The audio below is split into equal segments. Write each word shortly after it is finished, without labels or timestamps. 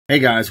Hey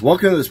guys,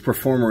 welcome to this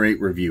Performer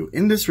 8 review.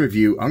 In this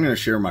review, I'm going to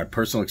share my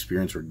personal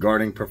experience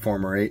regarding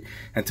Performer 8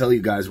 and tell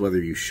you guys whether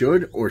you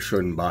should or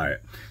shouldn't buy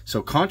it.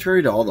 So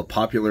contrary to all the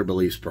popular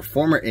beliefs,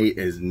 Performer 8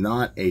 is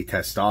not a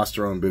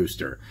testosterone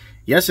booster.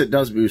 Yes, it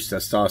does boost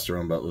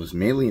testosterone, but it was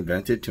mainly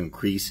invented to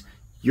increase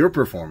your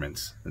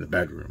performance in the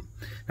bedroom.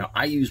 Now,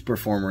 I used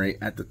Performer 8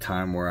 at the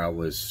time where I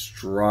was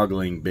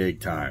struggling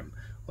big time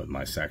with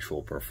my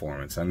sexual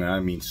performance. And I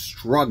mean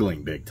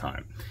struggling big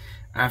time.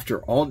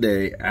 After all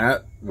day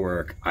at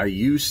work, I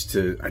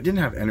didn't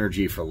have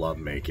energy for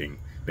lovemaking,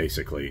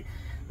 basically,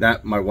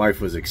 that my wife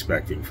was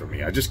expecting from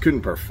me. I just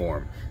couldn't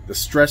perform. The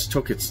stress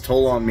took its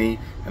toll on me,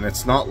 and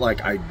it's not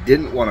like I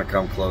didn't want to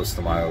come close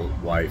to my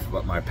wife,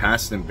 but my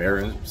past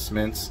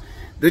embarrassments,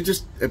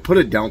 it put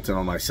a downturn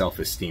on my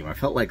self-esteem. I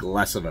felt like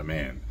less of a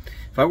man.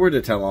 If I were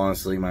to tell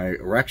honestly, my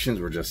erections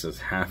were just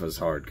half as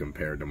hard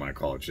compared to my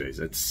college days.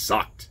 It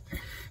sucked.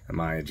 And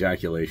my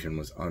ejaculation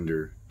was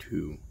under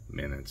 2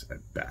 minutes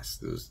at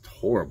best. It was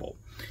horrible.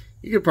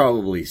 You could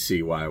probably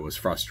see why I was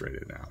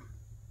frustrated now.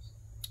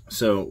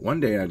 So one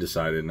day I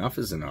decided enough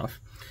is enough.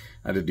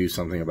 I had to do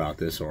something about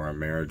this or our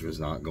marriage was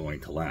not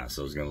going to last.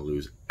 I was going to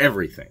lose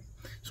everything.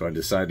 So I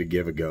decided to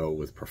give a go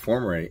with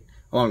Performer 8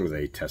 along with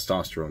a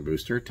testosterone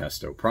booster,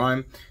 Testo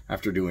Prime.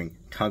 After doing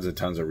tons and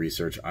tons of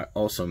research, I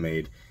also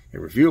made a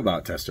review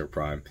about Testo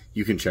Prime.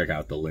 You can check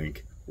out the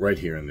link right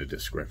here in the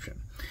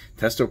description.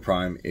 Testo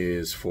Prime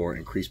is for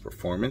increased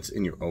performance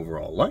in your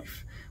overall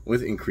life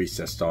with increased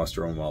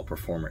testosterone, while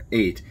Performer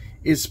 8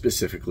 is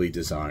specifically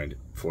designed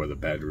for the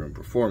bedroom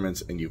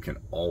performance, and you can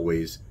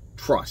always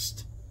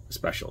trust a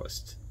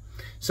specialist.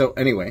 So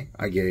anyway,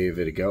 I gave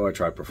it a go. I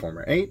tried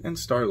Performer 8 and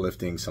started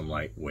lifting some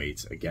light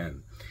weights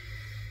again.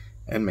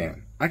 And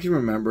man, I can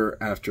remember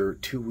after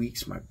 2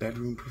 weeks, my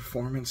bedroom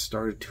performance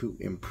started to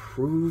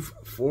improve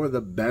for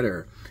the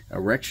better.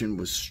 Erection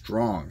was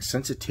strong.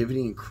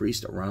 Sensitivity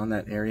increased around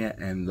that area,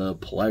 and the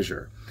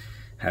pleasure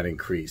had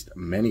increased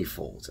many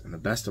folds. And the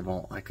best of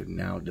all, I could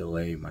now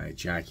delay my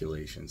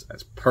ejaculations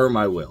as per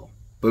my will.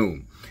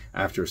 Boom.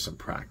 After some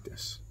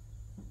practice.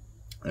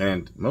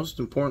 And most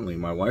importantly,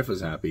 my wife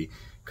was happy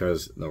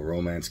because the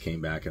romance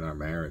came back in our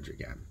marriage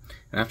again.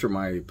 And after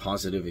my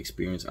positive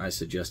experience, I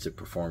suggested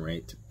Performer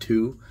 8 to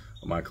 2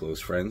 of my close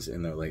friends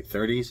in their late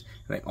 30s,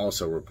 and they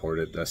also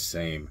reported the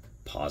same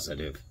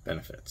positive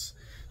benefits.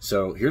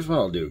 So here's what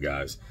I'll do,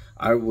 guys.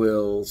 I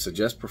will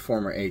suggest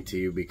Performer 8 to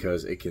you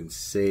because it can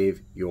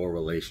save your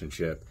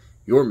relationship,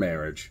 your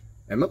marriage,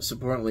 and most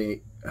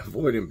importantly,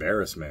 avoid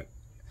embarrassment.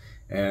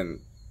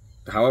 And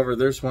however,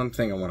 there's one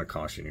thing I want to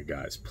caution you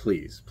guys.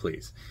 Please,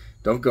 please,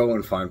 don't go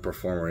and find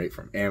Performer 8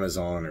 from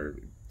Amazon or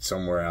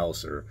somewhere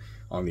else or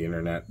on the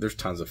internet. There's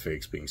tons of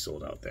fakes being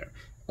sold out there.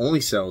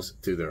 Only sells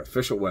through their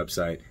official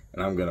website,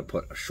 and I'm going to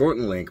put a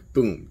shortened link,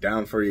 boom,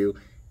 down for you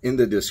in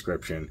the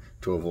description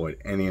to avoid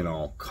any and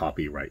all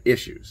copyright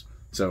issues.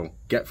 So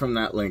get from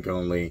that link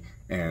only.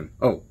 And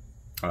one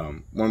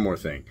more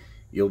thing.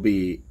 You'll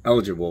be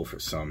eligible for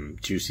some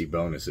juicy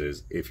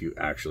bonuses if you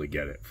actually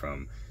get it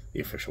from the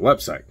official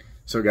website.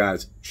 So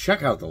guys,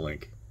 check out the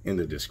link in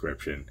the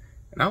description,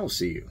 and I will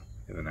see you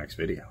in the next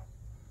video.